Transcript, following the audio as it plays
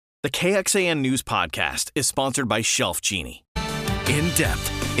The KXAN News Podcast is sponsored by Shelf Genie.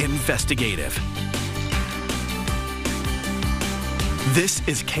 In-depth, investigative. This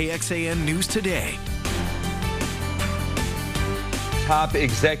is KXAN News Today. Top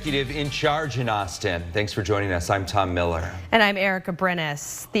executive in charge in Austin. Thanks for joining us. I'm Tom Miller. And I'm Erica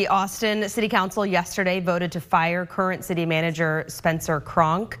Brennis. The Austin City Council yesterday voted to fire current city manager Spencer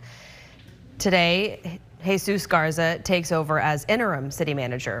Kronk. Today, Jesus Garza takes over as interim city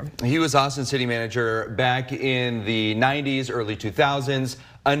manager. He was Austin city manager back in the 90s, early 2000s,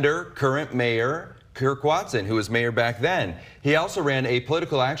 under current mayor Kirk Watson, who was mayor back then. He also ran a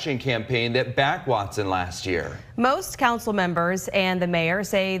political action campaign that backed Watson last year. Most council members and the mayor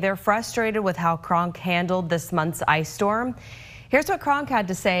say they're frustrated with how Kronk handled this month's ice storm. Here's what Kronk had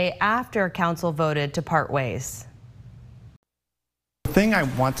to say after council voted to part ways. The thing I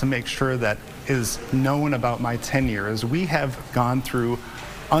want to make sure that is known about my tenure is we have gone through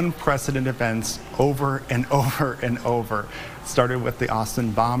unprecedented events over and over and over. Started with the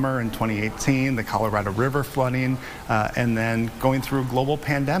Austin bomber in 2018, the Colorado River flooding, and then going through a global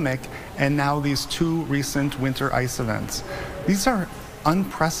pandemic, and now these two recent winter ice events. These are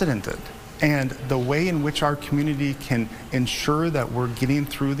unprecedented. And the way in which our community can ensure that we're getting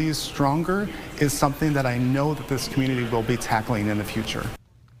through these stronger is something that I know that this community will be tackling in the future.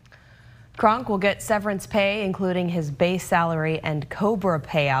 Kronk will get severance pay, including his base salary and COBRA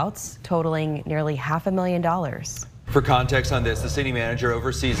payouts, totaling nearly $500,000. For context on this, the city manager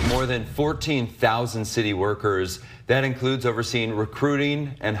oversees more than 14,000 city workers. That includes overseeing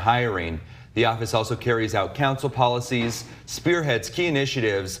recruiting and hiring. The office also carries out council policies, spearheads key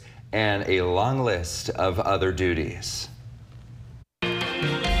initiatives, and a long list of other duties.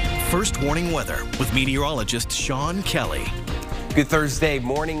 First warning weather with meteorologist Sean Kelly. Good Thursday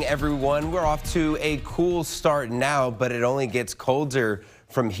morning, everyone. We're off to a cool start now, but it only gets colder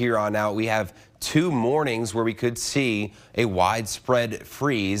from here on out. We have 2 mornings where we could see a widespread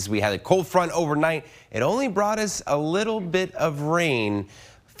freeze. We had a cold front overnight. It only brought us a little bit of rain.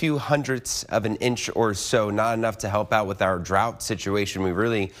 Few hundredths of an inch or so, not enough to help out with our drought situation. We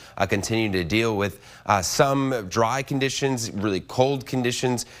really continue to deal with some dry conditions, really cold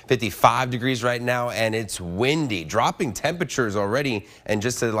conditions, 55 degrees right now, and it's windy. Dropping temperatures already in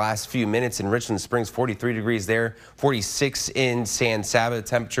just the last few minutes in Richland Springs, 43 degrees there, 46 in San Saba.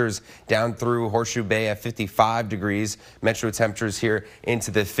 Temperatures down through Horseshoe Bay at 55 degrees. Metro temperatures here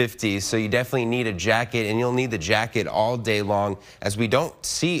into the 50s. So you definitely need a jacket, and you'll need the jacket all day long as we don't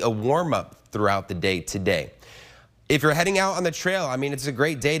see a warm-up throughout the day today. If you're heading out on the trail, I mean, it's a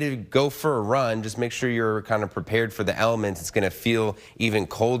great day to go for a run. Just make sure you're kind of prepared for the elements. It's going to feel even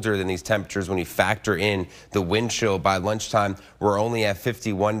colder than these temperatures when you factor in the wind chill. By lunchtime, we're only at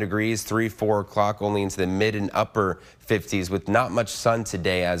 51 degrees, 3-4 o'clock, only into the mid and upper 50s with not much sun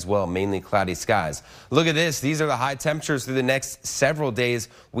today as well, mainly cloudy skies. Look at this. These are the high temperatures through the next several days.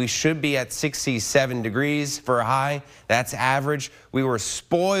 We should be at 67 degrees for a high. That's average. We were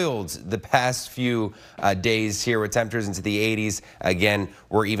spoiled the past few days here with temperatures into the 80s. Again,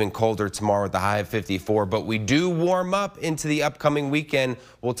 we're even colder tomorrow with the high of 54, but we do warm up into the upcoming weekend.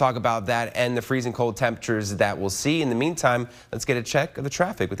 We'll talk about that and the freezing cold temperatures that we'll see. In the meantime, let's get a check of the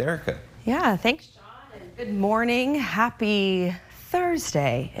traffic with Erica. Yeah, thanks, Sean. And good morning. Happy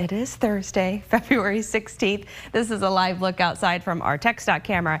Thursday. It is Thursday, February 16th. This is a live look outside from our TxDOT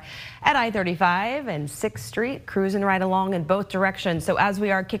camera at I-35 and 6th Street, cruising right along in both directions. So as we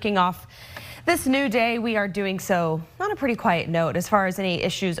are kicking off this new day, we are doing so on a pretty quiet note as far as any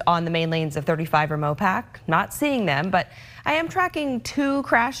issues on the main lanes of 35 or Mopac. Not seeing them, but I am tracking 2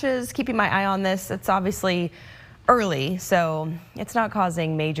 crashes, keeping my eye on this. It's obviously early, so it's not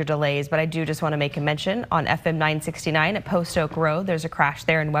causing major delays, but I do just want to make a mention on FM 969 at Post Oak Road. There's a crash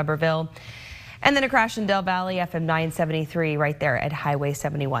there in Weberville. And then a crash in Del Valley, FM 973 right there at Highway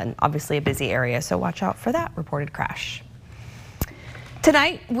 71. Obviously a busy area, so watch out for that reported crash.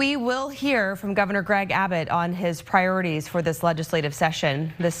 Tonight, we will hear from Governor Greg Abbott on his priorities for this legislative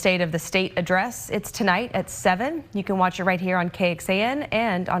session. The State of the State address, it's tonight at 7. You can watch it right here on KXAN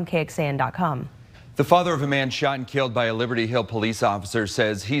and on KXAN.com. The father of a man shot and killed by a Liberty Hill police officer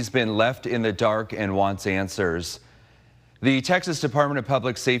says he's been left in the dark and wants answers. The Texas Department of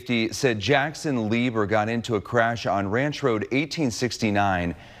Public Safety said Jackson Lieber got into a crash on Ranch Road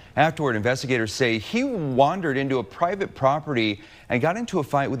 1869. Afterward, investigators say he wandered into a private property and got into a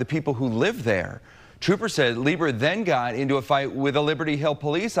fight with the people who live there. Troopers said Lieber then got into a fight with a Liberty Hill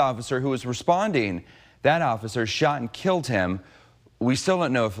police officer who was responding. That officer shot and killed him. We still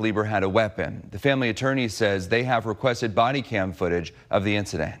don't know if Lieber had a weapon. The family attorney says they have requested body cam footage of the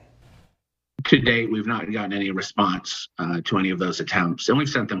incident. To date, we've not gotten any response to any of those attempts, and we've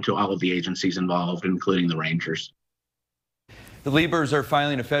sent them to all of the agencies involved, including the Rangers. The Liebers are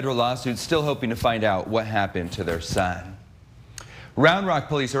filing a federal lawsuit, still hoping to find out what happened to their son. Round Rock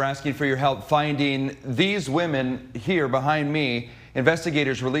police are asking for your help finding these women here behind me.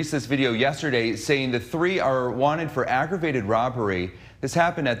 Investigators released this video yesterday saying the three are wanted for aggravated robbery. This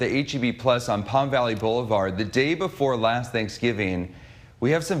happened at the HEB Plus on Palm Valley Boulevard the day before last Thanksgiving. We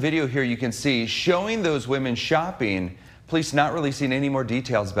have some video here you can see showing those women shopping. Police not releasing any more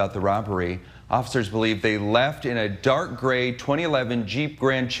details about the robbery. Officers believe they left in a dark gray 2011 Jeep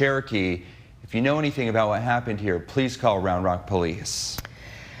Grand Cherokee. If you know anything about what happened here, please call Round Rock Police.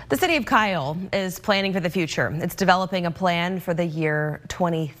 The city of Kyle is planning for the future. It's developing a plan for the year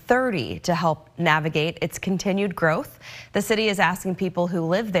 2030 to help navigate its continued growth. The city is asking people who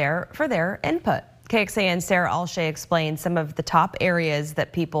live there for their input. KXAN Sarah Alshay explains some of the top areas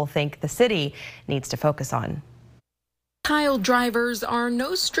that people think the city needs to focus on. Kyle drivers are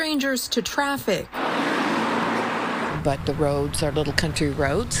no strangers to traffic. But the roads are little country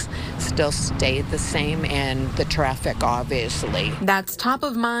roads, still stay the same, and the traffic, obviously. That's top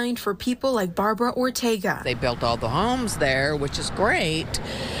of mind for people like Barbara Ortega. They built all the homes there, which is great,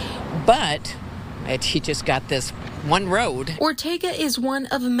 but she just got this one road. Ortega is one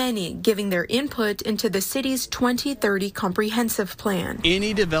of many giving their input into the city's 2030 comprehensive plan.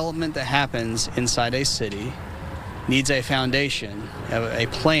 Any development that happens inside a city needs a foundation, a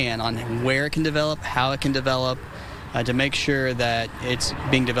plan on where it can develop, how it can develop, to make sure that it's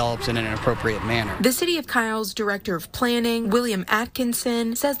being developed in an appropriate manner. The City of Kyle's Director of Planning, William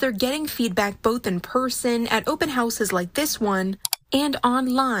Atkinson, says they're getting feedback both in person at open houses like this one and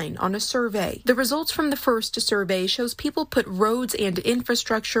online on a survey. The results from the first survey shows people put roads and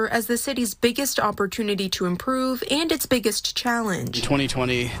infrastructure as the city's biggest opportunity to improve and its biggest challenge. In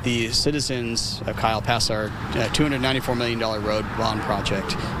 2020, the citizens of Kyle passed our $294 million road bond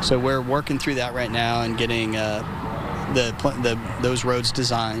project. So we're working through that right now and getting those roads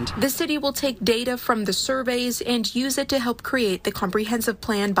designed. The city will take data from the surveys and use it to help create the comprehensive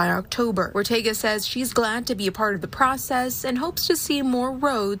plan by October. Ortega says she's glad to be a part of the process and hopes to see more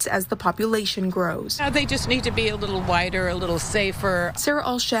roads as the population grows. They just need to be a little wider, a little safer. Sarah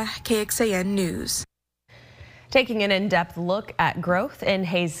Alshay, KXAN News. Taking an in-depth look at growth in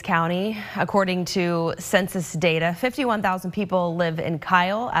Hays County. According to census data, 51,000 people live in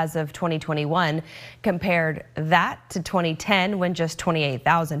Kyle as of 2021. Compared that to 2010 when just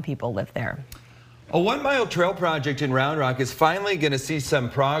 28,000 people lived there. A 1-mile trail project in Round Rock is finally going to see some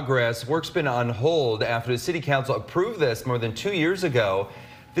progress. Work's been on hold after the city council approved this more than 2 years ago.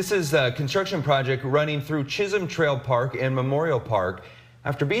 This is a construction project running through Chisholm Trail Park and Memorial Park.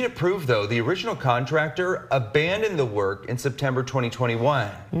 After being approved, though, the original contractor abandoned the work in September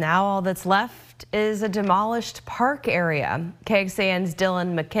 2021. Now all that's left is a demolished park area. KXAN's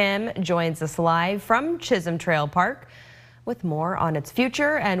Dylan McKim joins us live from Chisholm Trail Park with more on its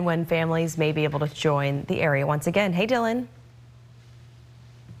future and when families may be able to join the area once again. Hey, Dylan.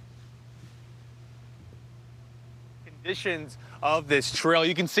 Conditions of this trail.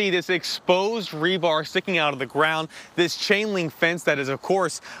 You can see this exposed rebar sticking out of the ground, this chain link fence that is of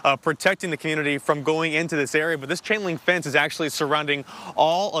course protecting the community from going into this area, but this chain link fence is actually surrounding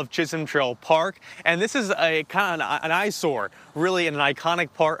all of Chisholm Trail Park, and this is a kind of an eyesore, really an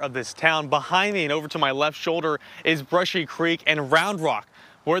iconic part of this town. Behind me and over to my left shoulder is Brushy Creek and Round Rock.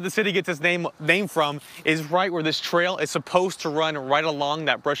 Where the city gets its name from is right where this trail is supposed to run right along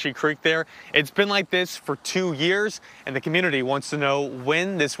that Brushy Creek there. It's been like this for 2 years, and the community wants to know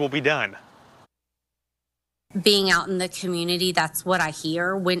when this will be done. Being out in the community, that's what I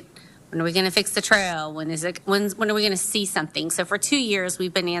hear. When are we going to fix the trail? When are we going to see something? So for 2 years,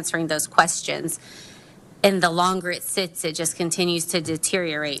 we've been answering those questions. And the longer it sits, it just continues to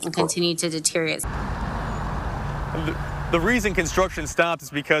deteriorate and continue to deteriorate. The reason construction stopped is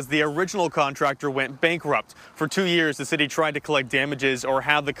because the original contractor went bankrupt. For 2 years, the city tried to collect damages or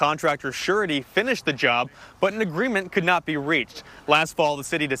have the contractor's surety finish the job, but an agreement could not be reached. Last fall, the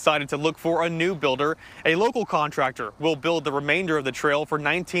city decided to look for a new builder. A local contractor will build the remainder of the trail for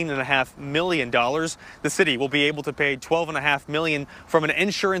 $19.5 million. The city will be able to pay $12.5 million from an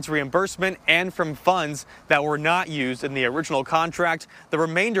insurance reimbursement and from funds that were not used in the original contract. The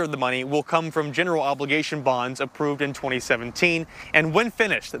remainder of the money will come from general obligation bonds approved in 2017. And when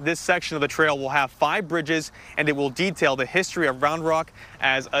finished, this section of the trail will have 5 bridges, and it will detail the history of Round Rock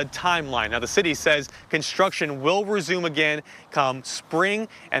as a timeline. Now, the city says construction will resume again come spring,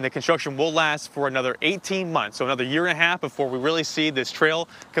 and the construction will last for another 18 months, so another year and a half before we really see this trail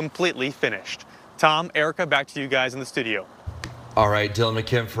completely finished. Tom, Erica, back to you guys in the studio. All right, Dylan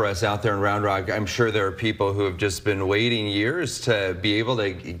McKim for us out there in Round Rock. I'm sure there are people who have just been waiting years to be able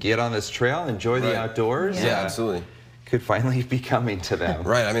to get on this trail, enjoy the outdoors. Yeah, absolutely. Could finally be coming to them.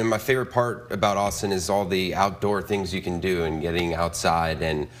 Right. I mean, my favorite part about Austin is all the outdoor things you can do and getting outside.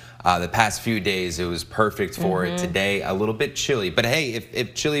 And the past few days, it was perfect for it. Today, a little bit chilly. But hey,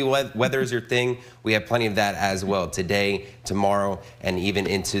 if chilly weather is your thing, we have plenty of that as well. Today, tomorrow, and even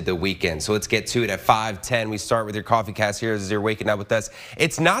into the weekend. So let's get to it at 5:10. We start with your coffee cast here as you're waking up with us.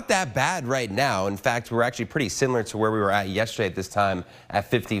 It's not that bad right now. In fact, we're actually pretty similar to where we were at yesterday at this time at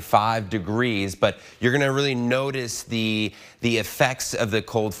 55 degrees. But you're going to really notice the effects of the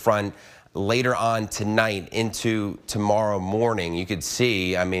cold front later on tonight into tomorrow morning. You could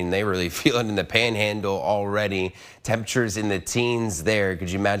see, I mean, they really feel it in the panhandle already. Temperatures in the teens there. Could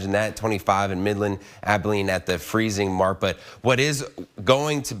you imagine that? 25 in Midland, Abilene at the freezing mark. But what is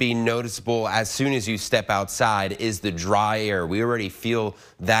going to be noticeable as soon as you step outside is the dry air. We already feel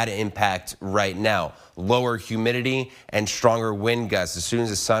that impact right now. Lower humidity and stronger wind gusts. As soon as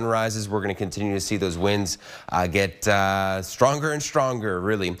the sun rises, we're going to continue to see those winds get stronger and stronger,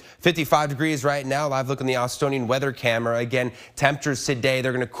 really. 55 degrees right now. Live look in the Austonian weather camera. Again, temperatures today,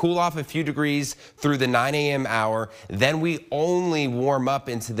 they're going to cool off a few degrees through the 9 a.m. hour. Then we only warm up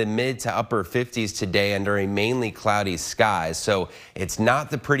into the mid to upper 50s today under a mainly cloudy sky. So it's not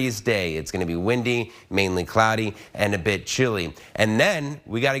the prettiest day. It's going to be windy, mainly cloudy, and a bit chilly. And then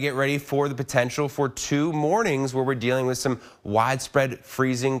we got to get ready for the potential for 2 mornings where we're dealing with some widespread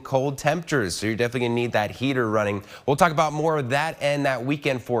freezing cold temperatures. So you're definitely going to need that heater running. We'll talk about more of that and that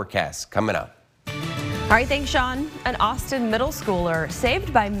weekend forecast coming up. All right, thanks, Sean. An Austin middle schooler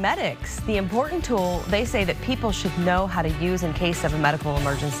saved by medics, the important tool they say that people should know how to use in case of a medical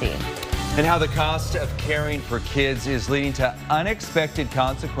emergency. And how the cost of caring for kids is leading to unexpected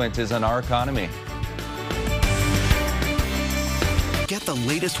consequences on our economy. Get the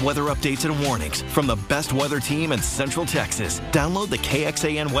latest weather updates and warnings from the best weather team in Central Texas. Download the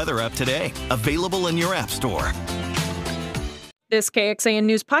KXAN weather app today. Available in your app store. This KXAN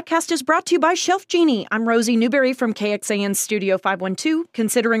News podcast is brought to you by Shelf Genie. I'm Rosie Newberry from KXAN Studio 512.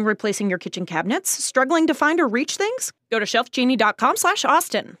 Considering replacing your kitchen cabinets? Struggling to find or reach things? Go to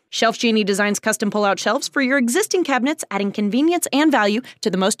shelfgenie.com/Austin. Shelf Genie designs custom pull-out shelves for your existing cabinets, adding convenience and value to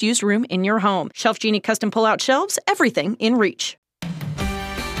the most used room in your home. Shelf Genie custom pull-out shelves, everything in reach.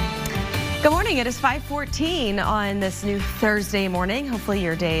 Good morning. It is 5:14 on this new Thursday morning. Hopefully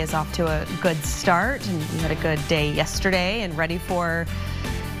your day is off to a good start and you had a good day yesterday and ready for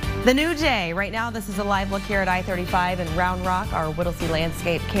the new day. Right now, this is a live look here at I-35 in Round Rock. Our Whittlesey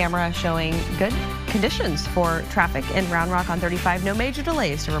landscape camera showing good conditions for traffic in Round Rock on 35. No major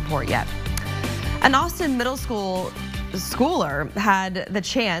delays to report yet. An Austin middle schooler had the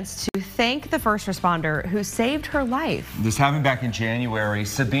chance to thank the first responder who saved her life. This happened back in January.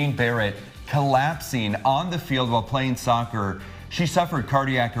 Sabine Barrett collapsing on the field while playing soccer. She suffered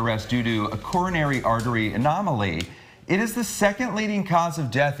cardiac arrest due to a coronary artery anomaly. It is the second leading cause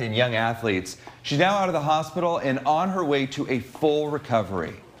of death in young athletes. She's now out of the hospital and on her way to a full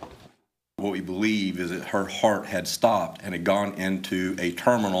recovery. What we believe is that her heart had stopped and had gone into a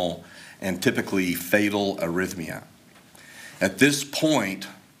terminal and typically fatal arrhythmia. At this point,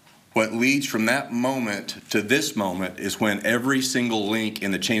 what leads from that moment to this moment is when every single link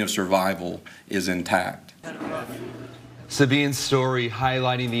in the chain of survival is intact. Sabine's story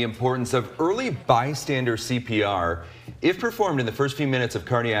highlighting the importance of early bystander CPR. If performed in the first few minutes of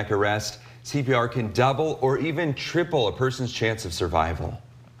cardiac arrest, CPR can double or even triple a person's chance of survival.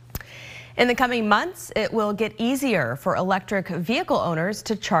 In the coming months, it will get easier for electric vehicle owners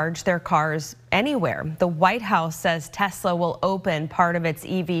to charge their cars anywhere. The White House says Tesla will open part of its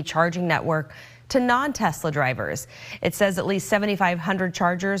EV charging network to non-Tesla drivers. It says at least 7,500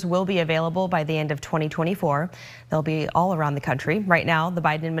 chargers will be available by the end of 2024. They'll be all around the country. Right now, the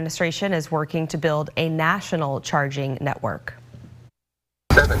Biden administration is working to build a national charging network.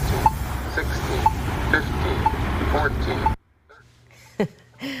 17, 16, 15, 14.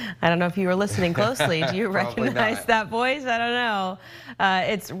 I don't know if you were listening closely. Do you recognize that voice? I don't know.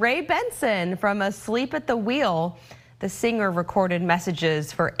 It's Ray Benson from Asleep at the Wheel. The singer recorded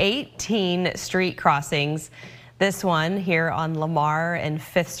messages for 18 street crossings. This one here on Lamar and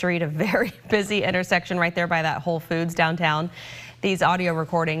 5th Street, a very busy intersection right there by that Whole Foods downtown. These audio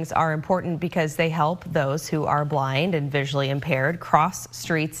recordings are important because they help those who are blind and visually impaired cross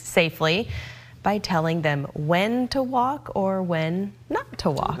streets safely. by telling them when to walk or when not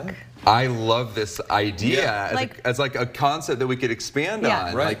to walk. I love this idea as like a concept that we could expand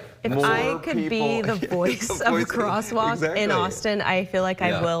on. Right. If I could be the voice of a crosswalk in Austin, I feel like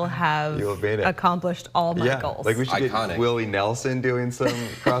I will have accomplished all my goals. Like we should get Willie Nelson doing some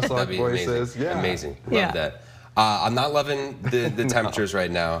crosswalk voices. Amazing. Love that. I'm not loving the temperatures right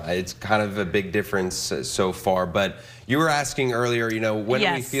now. It's kind of a big difference so far, but you were asking earlier, when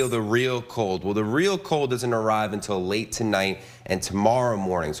do we feel the real cold? Well, the real cold doesn't arrive until late tonight and tomorrow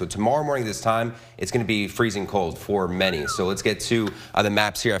morning. So tomorrow morning this time, it's going to be freezing cold for many. So let's get to the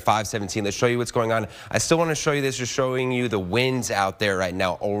maps here at 517. Let's show you what's going on. I still want to show you this, just showing you the winds out there right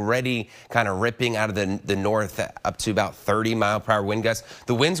now, already kind of ripping out of the north up to about 30-mile-per-hour wind gusts.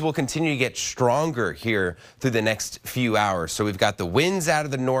 The winds will continue to get stronger here through the next few hours. So we've got the winds out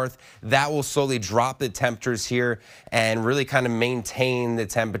of the north. That will slowly drop the temperatures here and really kind of maintain the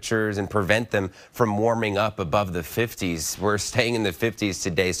temperatures and prevent them from warming up above the 50s. We're staying in the 50s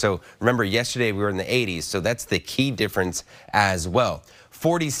today. So remember, yesterday we were in the 80s. So that's the key difference as well.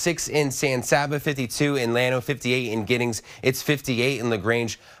 46 in San Saba, 52 in Llano, 58 in Giddings. It's 58 in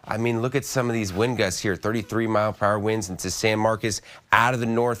LaGrange. I mean, look at some of these wind gusts here, 33-mile-per-hour winds into San Marcos out of the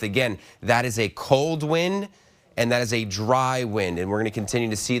north. Again, that is a cold wind. And that is a dry wind, and we're going to continue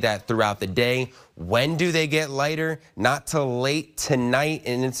to see that throughout the day. When do they get lighter? Not till late tonight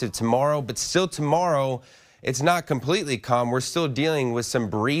and into tomorrow, but still tomorrow, it's not completely calm. We're still dealing with some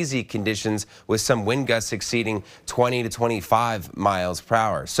breezy conditions with some wind gusts exceeding 20 to 25 miles per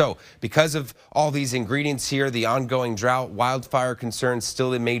hour. So because of all these ingredients here, the ongoing drought, wildfire concerns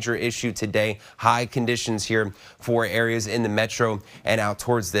still a major issue today. High conditions here for areas in the metro and out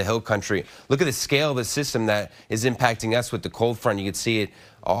towards the hill country. Look at the scale of the system that is impacting us with the cold front. You can see it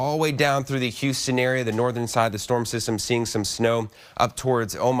all the way down through the Houston area, the northern side of the storm system, seeing some snow up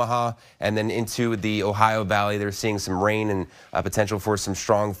towards Omaha and then into the Ohio Valley. They're seeing some rain and potential for some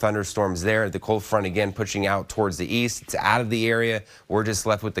strong thunderstorms there. The cold front again pushing out towards the east. It's out of the area. We're just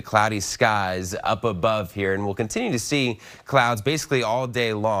left with the cloudy skies up above here, and we'll continue to see clouds basically all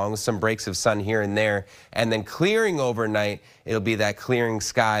day long, some breaks of sun here and there, and then clearing overnight. It'll be that clearing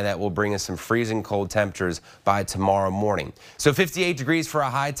sky that will bring us some freezing cold temperatures by tomorrow morning. So 58 degrees for a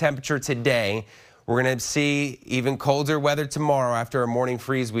high temperature today. We're going to see even colder weather tomorrow. After a morning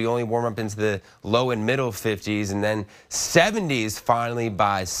freeze, we only warm up into the low and middle 50s, and then 70s finally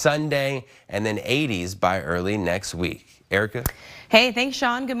by Sunday, and then 80s by early next week. Erica? Hey, thanks,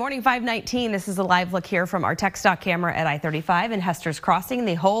 Sean. Good morning, 519. This is a live look here from our tech stock camera at I-35 and Hester's Crossing,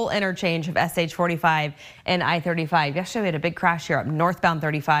 the whole interchange of SH-45 and I-35. Yesterday, we had a big crash here up northbound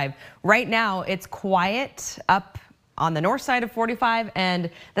 35. Right now, it's quiet up on the north side of 45 and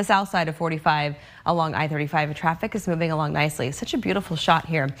the south side of 45 along I-35. Traffic is moving along nicely. Such a beautiful shot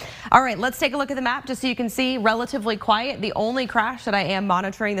here. All right, let's take a look at the map just so you can see relatively quiet. The only crash that I am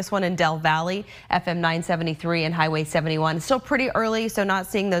monitoring, this one in Del Valley, FM 973 and Highway 71. Still pretty early, so not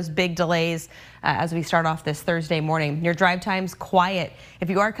seeing those big delays as we start off this Thursday morning. Your drive time's quiet.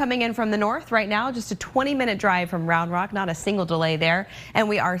 If you are coming in from the north right now, just a 20-minute drive from Round Rock, not a single delay there. And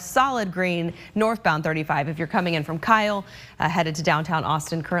we are solid green northbound 35. If you're coming in from Kyle, headed to downtown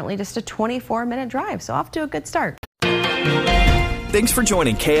Austin, currently just a 24-minute drive. So off to a good start. Thanks for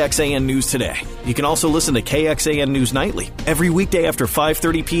joining KXAN News today. You can also listen to KXAN News Nightly every weekday after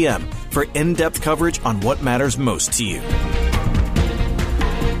 5:30 p.m. for in-depth coverage on what matters most to you.